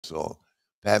So,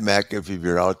 Pat McAfee, if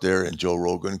you're out there and Joe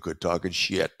Rogan quit talking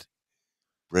shit,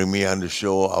 bring me on the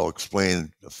show. I'll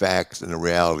explain the facts and the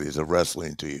realities of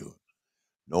wrestling to you.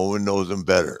 No one knows them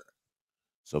better.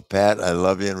 So, Pat, I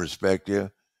love you and respect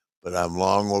you, but I'm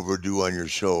long overdue on your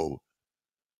show.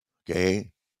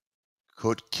 Okay?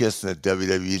 Quit kissing the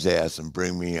WWE's ass and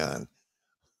bring me on.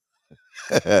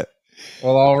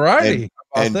 Well, all righty.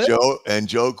 And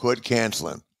Joe quit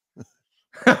canceling.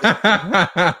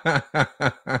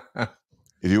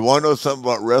 If you want to know something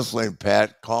about wrestling,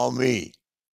 Pat, call me.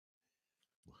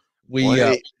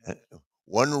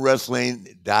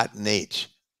 OneWrestling.nh.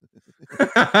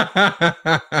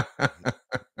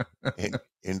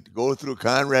 and go through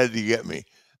Conrad to get me.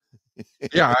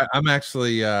 Yeah, I'm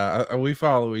actually we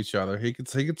follow each other. He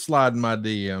could slide in my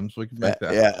DMs. We can make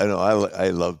that. Yeah, I know. I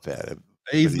love Pat.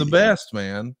 He's the best,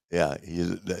 man. Yeah,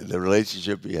 the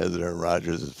relationship he has with Aaron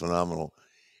Rodgers is phenomenal,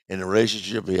 and the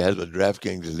relationship he has with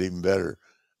DraftKings is even better.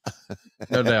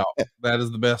 No doubt, that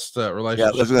is the best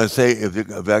relationship. Yeah, I was going to say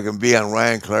if I can be on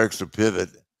Ryan Clark's The Pivot,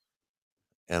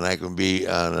 and I can be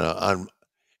on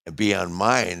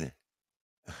mine,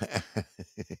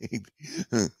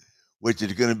 which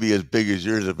is going to be as big as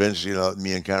yours eventually.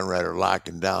 Me and Conrad are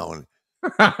locking down.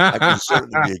 I can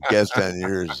certainly be a guest on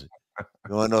yours.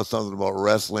 You want to know something about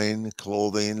wrestling,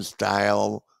 clothing,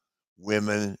 style,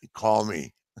 women? Call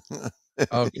me.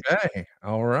 Okay,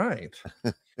 all right.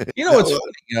 You know, it's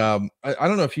funny. I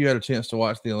don't know if you had a chance to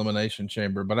watch the Elimination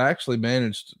Chamber, but I actually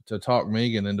managed to talk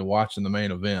Megan into watching the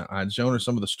main event. I had shown her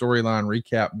some of the storyline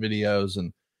recap videos,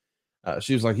 and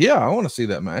she was like, "Yeah, I want to see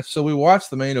that match." So we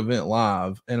watched the main event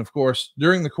live, and of course,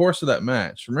 during the course of that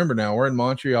match, remember now we're in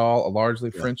Montreal, a largely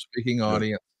French-speaking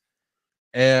audience,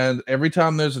 and every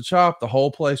time there's a chop, the whole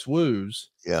place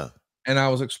woos. Yeah. And I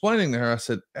was explaining to her, I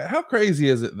said, how crazy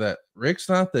is it that Ric's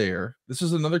not there? This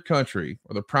is another country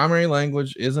where the primary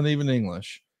language isn't even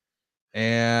English.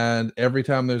 And every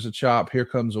time there's a chop, here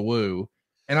comes a woo.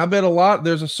 And I bet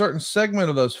there's a certain segment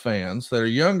of those fans that are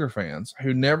younger fans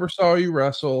who never saw you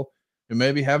wrestle, who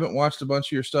maybe haven't watched a bunch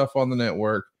of your stuff on the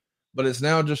network, but it's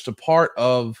now just a part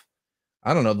of,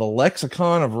 I don't know, the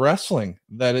lexicon of wrestling,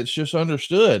 that it's just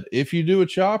understood. If you do a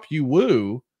chop, you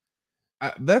woo.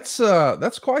 That's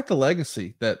quite the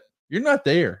legacy, that you're not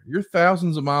there. You're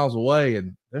thousands of miles away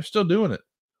and they're still doing it.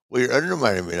 Well, you're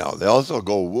undermining me now. They also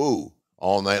go woo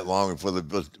all night long before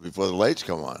the lights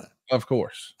come on. Of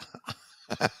course.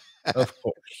 Of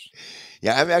course.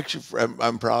 Yeah,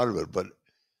 I'm proud of it, but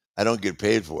I don't get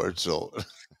paid for it, so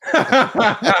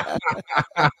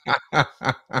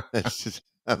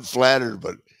I'm flattered,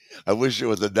 but I wish there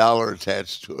was $1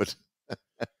 attached to it.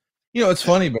 You know, it's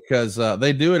funny because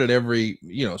they do it at every,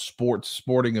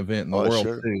 sporting event in the world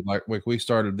too. Like we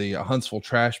started the Huntsville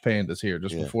Trash Pandas here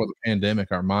just before the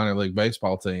pandemic, our minor league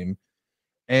baseball team,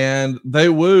 and they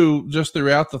woo just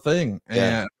throughout the thing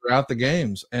and throughout the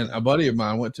games. And a buddy of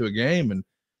mine went to a game, and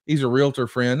he's a realtor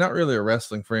friend, not really a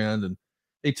wrestling friend, and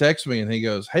he texts me and he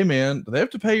goes, "Hey man, do they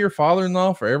have to pay your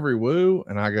father-in-law for every woo?"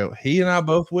 And I go, "He and I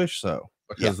both wish so,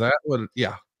 because that'd be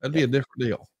a different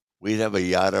deal. We'd have a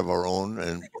yacht of our own,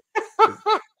 and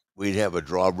we'd have a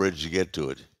drawbridge to get to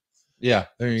it." Yeah,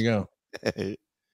 there you go.